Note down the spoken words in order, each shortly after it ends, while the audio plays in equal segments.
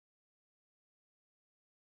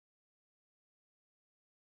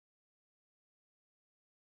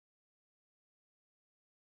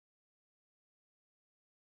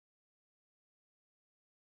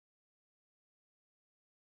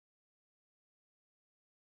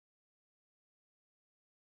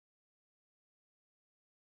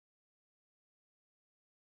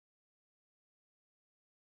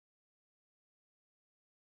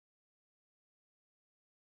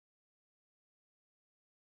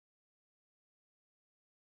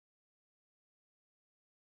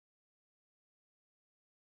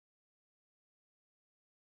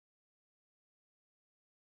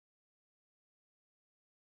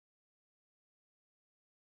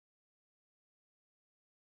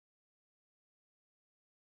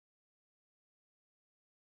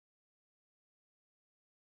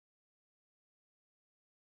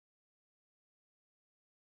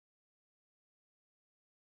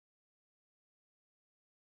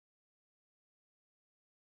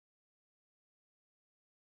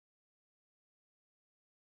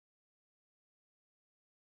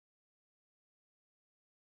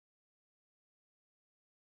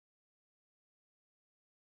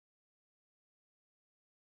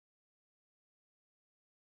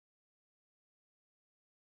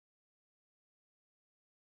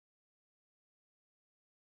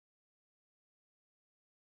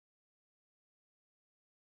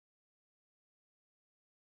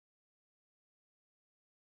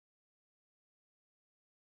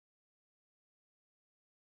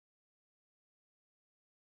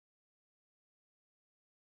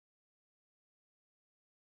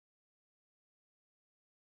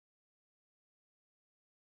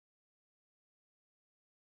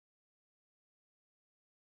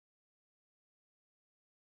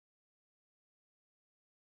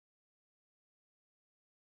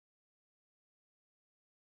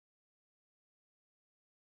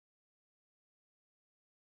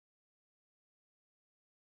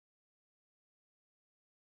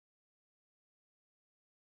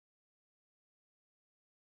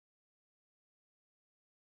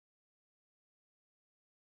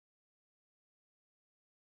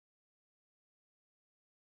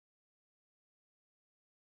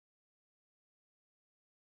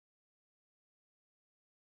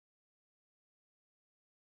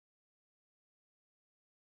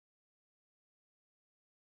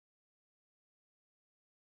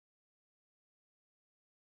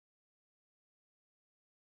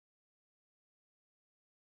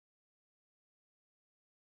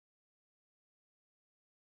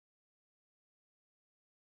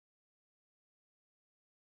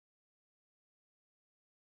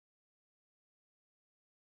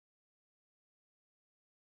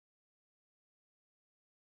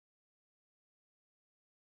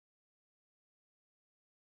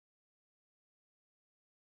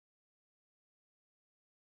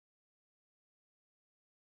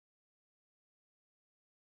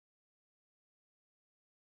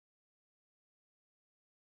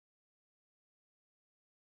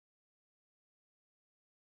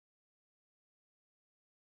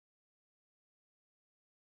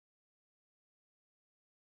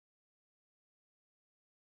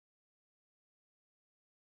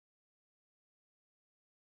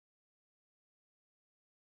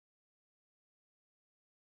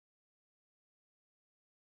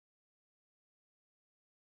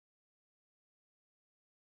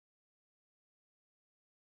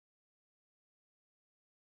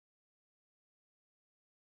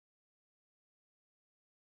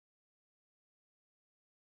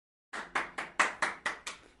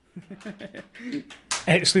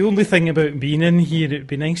It's the only thing about being in here. It'd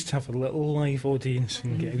be nice to have a little live audience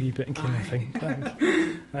and get a wee bit of kind of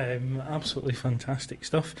thing. Absolutely fantastic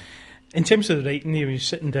stuff. In terms of the writing, you're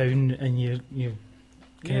sitting down and you're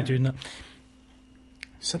kind of doing that.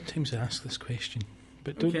 Sometimes I ask this question,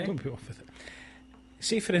 but don't put off with it.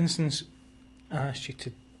 Say, for instance, I asked you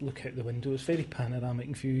to look out the window. It's a very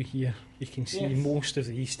panoramic view here. You can see most of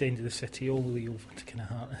the east end of the city, all the way over to kind of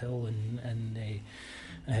Hart Hill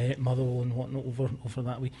and Motherwell and whatnot over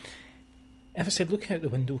that way. If I said, look out the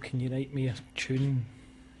window, can you write me a tune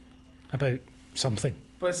about something?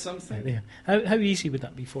 About something? How easy would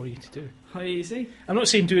that be for you to do? How easy? I'm not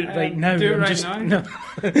saying do it right now. Do it right now? No.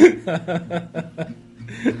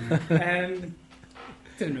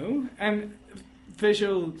 Don't know.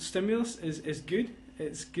 Visual stimulus is good.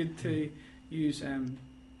 It's good to use,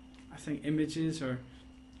 I think, images or,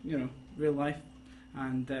 real life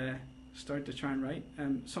and start to try and write.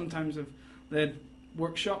 Sometimes I've led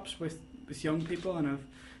workshops with young people and I've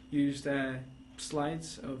used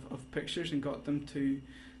slides of pictures and got them to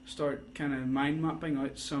start kind of mind mapping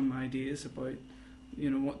out some ideas about,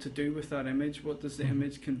 what to do with that image. What does the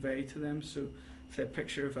image convey to them? So, say a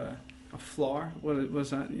picture of a flower. What does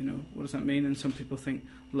that mean? And some people think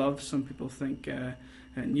love. Some people think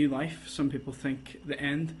new life. Some people think the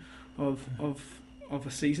end of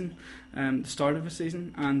a season, the start of a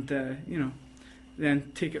season, and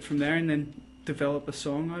then take it from there and then develop a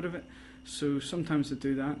song out of it. So sometimes I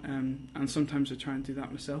do that, and sometimes I try and do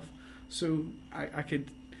that myself. So I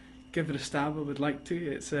could give it a stab. I would like to.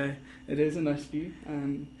 It is a nice view.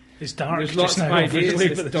 It's dark. There's lots of ideas.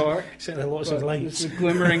 It's dark. Certainly lots of lights. There's the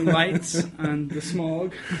glimmering lights and the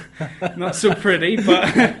smog. Not so pretty,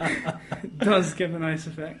 but it does give a nice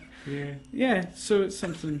effect. Yeah. So it's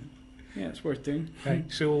something. Yeah, it's worth doing. Right.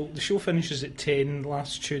 So the show finishes at 10.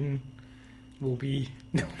 Last tune will be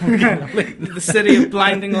the City of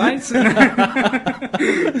Blinding Lights. No,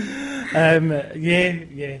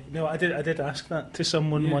 I did ask that to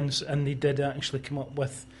someone once, and they did actually come up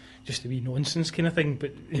with just a wee nonsense kind of thing,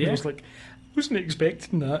 but he was like, I wasn't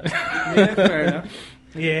expecting that. Yeah, fair enough.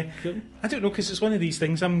 Yeah, cool. I don't know, because it's one of these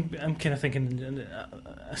things. I'm kind of thinking, and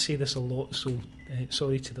I say this a lot, so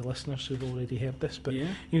sorry to the listeners who've already heard this, but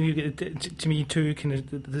you get to me too, kind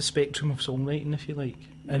of the spectrum of songwriting, if you like,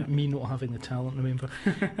 and me not having the talent. Remember,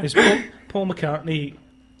 is Paul McCartney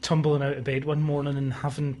tumbling out of bed one morning and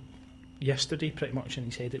having yesterday pretty much in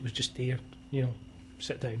his head. It was just there,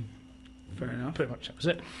 sit down. Fair enough. Pretty much that was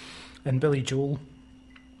it. And Billy Joel,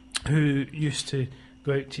 who used to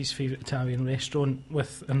go out to his favourite Italian restaurant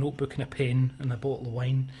with a notebook and a pen and a bottle of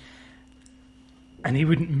wine, and he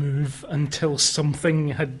wouldn't move until something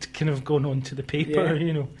had kind of gone onto the paper,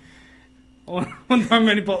 I wonder how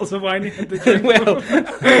many bottles of wine he had to drink. Well,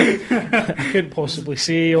 I couldn't possibly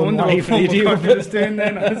say on live radio. Was doing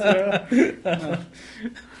then as well.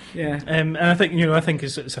 And I think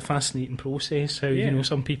it's a fascinating process. How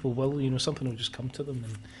some people will, something will just come to them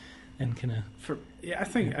and kind of. I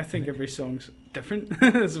think every song's different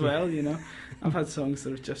as well. I've had songs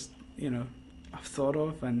that are just I've thought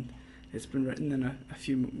of and it's been written in a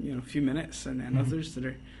few minutes, and then others that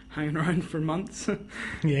are hanging around for months.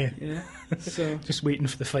 So just waiting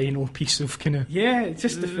for the final piece of kind of. Yeah,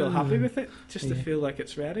 just to feel happy with it, just to feel like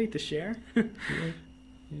it's ready to share.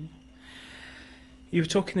 You were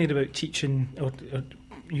talking there about teaching or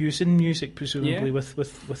using music, presumably with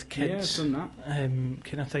kids. Yeah, I've done that.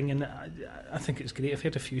 Kind of thing, and I think it's great. I've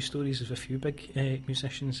heard a few stories of a few big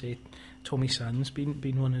musicians. Tommy Sand's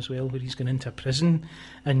been one as well, where he's gone into prison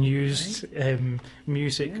and used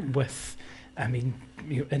music with, in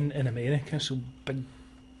America, so big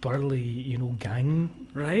burly, gang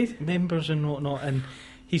members and whatnot, and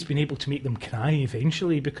he's been able to make them cry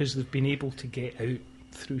eventually because they've been able to get out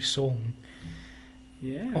through song.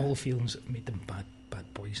 Yeah. All the feelings that made them bad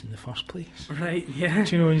boys in the first place. Right, yeah.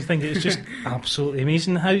 Do you know when you think it's just absolutely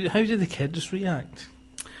amazing? How do the kids react?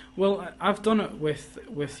 Well, I've done it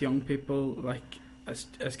with young people, like as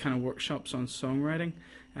kind of workshops on songwriting,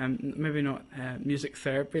 maybe not music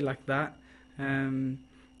therapy like that, and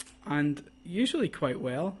usually quite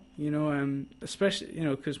well, especially,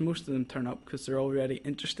 because most of them turn up because they're already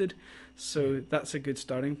interested, so that's a good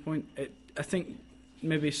starting point. I think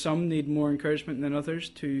maybe some need more encouragement than others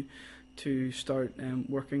to start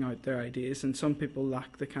working out their ideas, and some people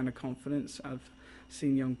lack the kind of confidence. I've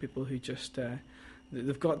seen young people who just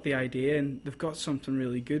they've got the idea and they've got something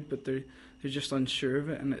really good, but they're just unsure of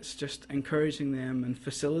it, and it's just encouraging them and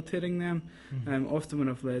facilitating them. Often when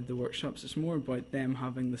I've led the workshops, it's more about them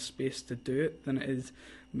having the space to do it than it is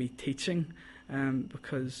me teaching.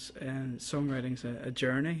 because songwriting's a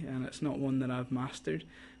journey, and it's not one that I've mastered.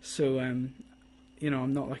 So, you know,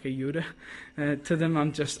 I'm not like a Yoda to them.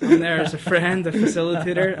 I'm there as a friend, a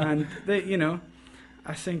facilitator, and they, you know,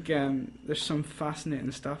 I think there's some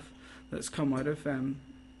fascinating stuff that's come out of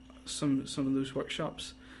some of those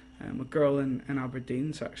workshops. A girl in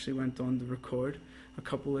Aberdeen's actually went on to record a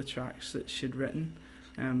couple of tracks that she'd written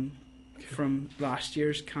from last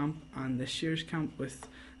year's camp and this year's camp with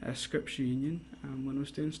Scripture Union when I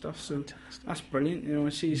was doing stuff. So Fantastic. that's brilliant. You know,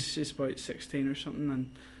 she's about 16 or something,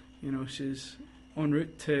 and you know, she's en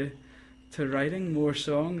route to writing more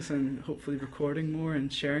songs and hopefully recording more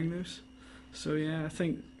and sharing those. So yeah, I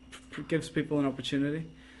think gives people an opportunity.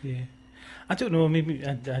 Yeah. I don't know, maybe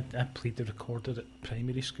I played the recorder at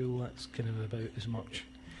primary school, that's kind of about as much.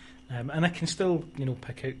 And I can still, you know,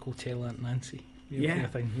 pick out Go Tell Aunt Nancy, kind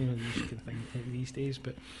of thing, you know, these kind of thing these days,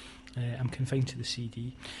 but I'm confined to the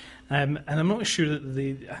CD. And I'm not sure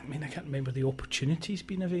that I can't remember the opportunities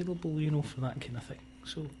being available, you know, for that kind of thing.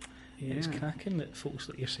 So it's cracking that folks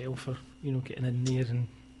like yourself are, you know, getting in there and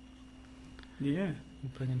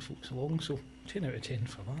bringing folks along, so 10 out of 10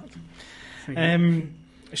 for that.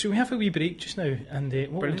 So we have a wee break just now, and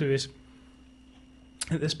what we'll do is,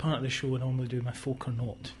 at this part of the show I normally do my folk or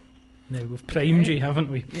not. Now we've primed you, haven't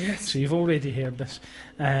we? Yes. So you've already heard this.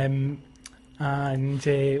 And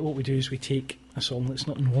what we do is we take a song that's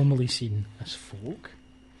not normally seen as folk,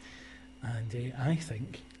 and I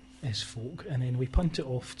think is folk, and then we punt it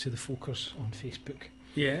off to the folkers on Facebook.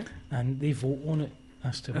 Yeah. And they vote on it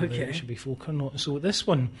as to whether it should be folk or not. So this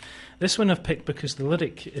one I've picked because the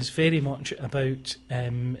lyric is very much about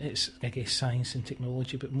it's, I guess, science and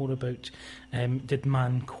technology, but more about did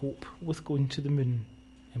man cope with going to the moon?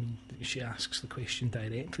 I mean, she asks the question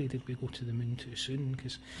directly, did we go to the moon too soon?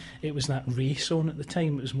 Because it was that race on at the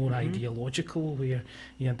time. It was more ideological, where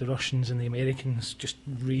you had the Russians and the Americans just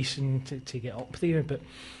racing to get up there. But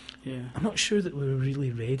I'm not sure that we were really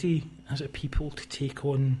ready as a people to take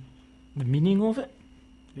on the meaning of it.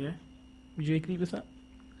 Yeah. Would you agree with that?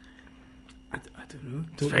 I don't know.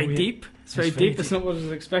 It's very deep. It's very deep. It's not what I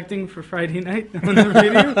was expecting for Friday night on the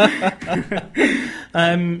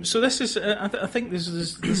radio. So this is, I think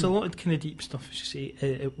there's a lot of kind of deep stuff, as you say,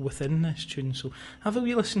 within this tune. So have a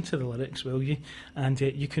wee listen to the lyrics, will you? And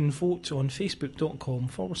you can vote on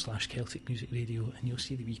facebook.com/Celtic Music Radio, and you'll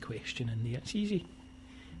see the wee question in there. It's easy.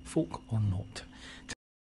 Folk or not.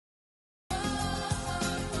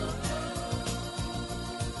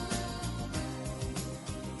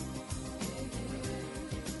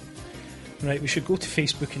 Right, we should go to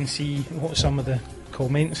Facebook and see what some of the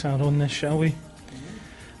comments are on this, shall we?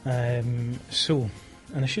 So,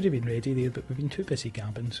 and I should have been ready there, but we've been too busy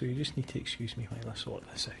gabbing, so you just need to excuse me while I sort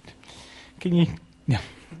this out. Can you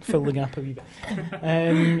fill the gap a wee bit?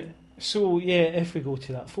 So, if we go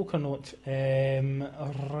to that, folk or not,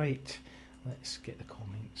 right, let's get the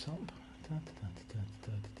comments up.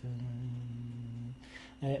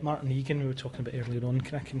 Martin Egan, we were talking about earlier on,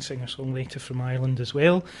 cracking singer-songwriter from Ireland as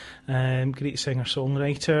well. Great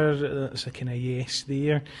singer-songwriter, that's a kind of yes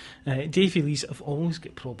there. Davy Lee's, I've always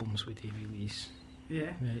got problems with Davy Lee's.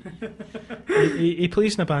 Yeah. Right. he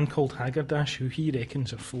plays in a band called Haggardash, who he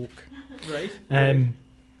reckons are folk. Right. They are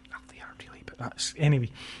really, but that's...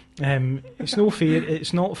 Anyway, it's no fair,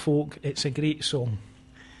 it's not folk, it's a great song.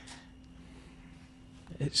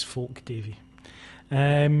 It's folk, Davy.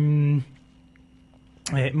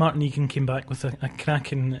 Martin Egan came back with a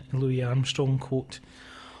cracking Louis Armstrong quote.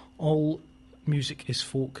 All music is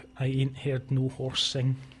folk, I ain't heard no horse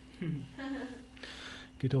sing.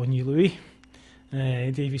 Good on you, Louis.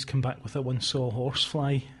 Davy's come back with a Once Saw a Horse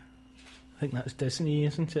Fly. I think that's Disney,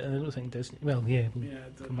 isn't it? I don't think Disney... Well, yeah,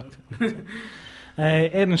 we'll come back to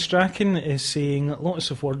that. Erin Strachan is saying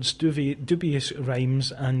lots of words, dubious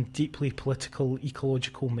rhymes and deeply political,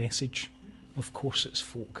 ecological message. Of course it's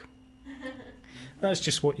folk. That's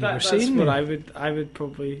just what you were saying. That's what I would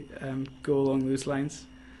probably go along those lines.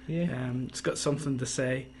 Yeah. It's got something to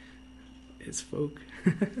say. It's folk.